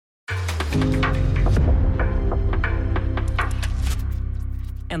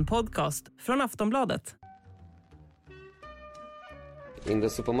En podcast från Aftonbladet. In the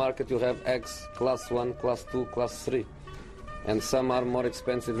supermarket you have eggs class 1, class 2, class 3. And some are more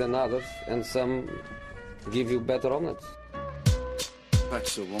expensive than others, and some give you better omelets.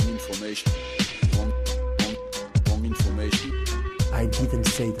 That's the wrong information. Wrong information. I didn't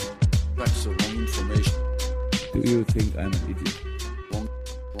say that. That's the wrong information. Do you think I'm an idiot?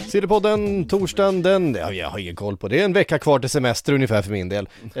 Sillypodden, torsdagen, jag har ingen koll på det. Det är en vecka kvar till semester ungefär för min del.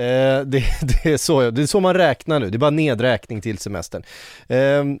 Det är så man räknar nu. Det är bara nedräkning till semestern.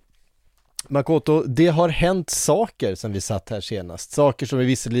 Makoto, det har hänt saker sen vi satt här senast. Saker som vi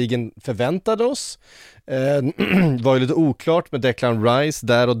visserligen förväntade oss. Var ju lite oklart med Declan Rice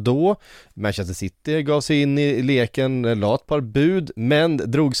där och då. Manchester City gav sig in i leken, la ett par bud, men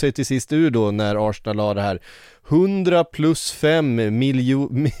drog sig till sist ur då när Arsenal la det här 100 plus 5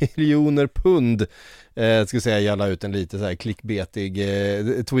 miljoner pund. Ska säga jag la ut en lite så här klickbetig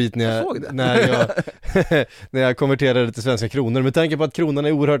tweet när jag konverterade till svenska kronor. Med tanke på att kronan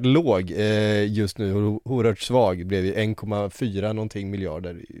är oerhört låg just nu, oerhört svag, blev det 1,4 någonting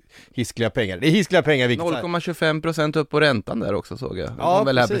miljarder hiskliga pengar. Det är hiskliga pengar. 0,25% upp på räntan där också, såg jag. Ja,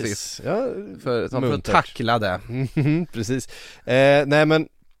 väl precis. Ja, för att tackla det. Precis. Nej, men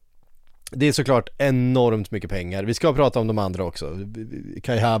det är såklart enormt mycket pengar. Vi ska prata om de andra också.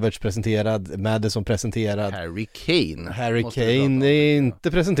 Kai Havertz presenterad, Maddison presenterad. Harry Kane är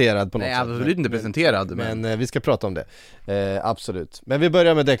inte presenterad på något sätt. Nej, absolut inte presenterad. Men vi ska prata om det. Absolut. Men vi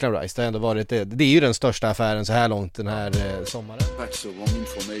börjar med Declan Rice. Det har ändå varit det är ju den största affären så här långt den här sommaren. That's the wrong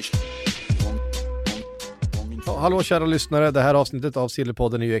information. Hallå kära lyssnare, det här avsnittet av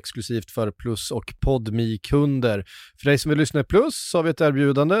Sillypodden är ju exklusivt för Plus och Podme-kunder. För dig som vill lyssna i Plus så har vi ett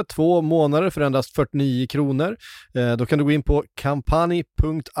erbjudande, 2 månader för endast 49 kronor. Då kan du gå in på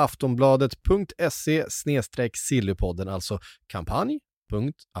kampanj.aftonbladet.se/sillypodden, alltså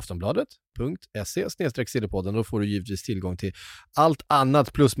kampanj.aftonbladet.se/sillypodden. Då får du givetvis tillgång till allt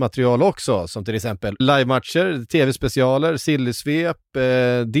annat plusmaterial också, som till exempel livematcher, tv-specialer, sillysvep,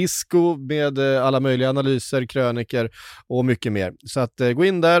 disco med alla möjliga analyser, kröniker och mycket mer. Så att gå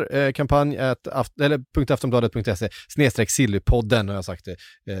in där, kampanj.aftonbladet.se/sillypodden, har jag sagt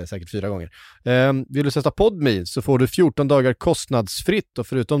det säkert 4 gånger. Vill du sätta Podme så får du 14 dagar kostnadsfritt, och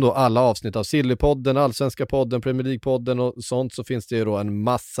förutom då alla avsnitt av Sillypodden, Allsvenska podden, Premier League-podden och sånt, så finns det ju då en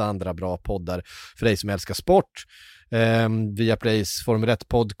massa andra bra poddar för dig som älskar sport. Via Plays Formel 1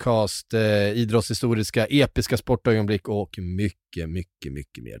 podcast, idrottshistoriska, episka sportögonblick och mycket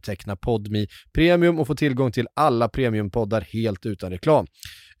mer. Teckna Podme Premium och få tillgång till alla premiumpoddar helt utan reklam.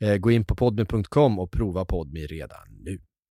 Gå in på podme.com och prova Podme redan nu.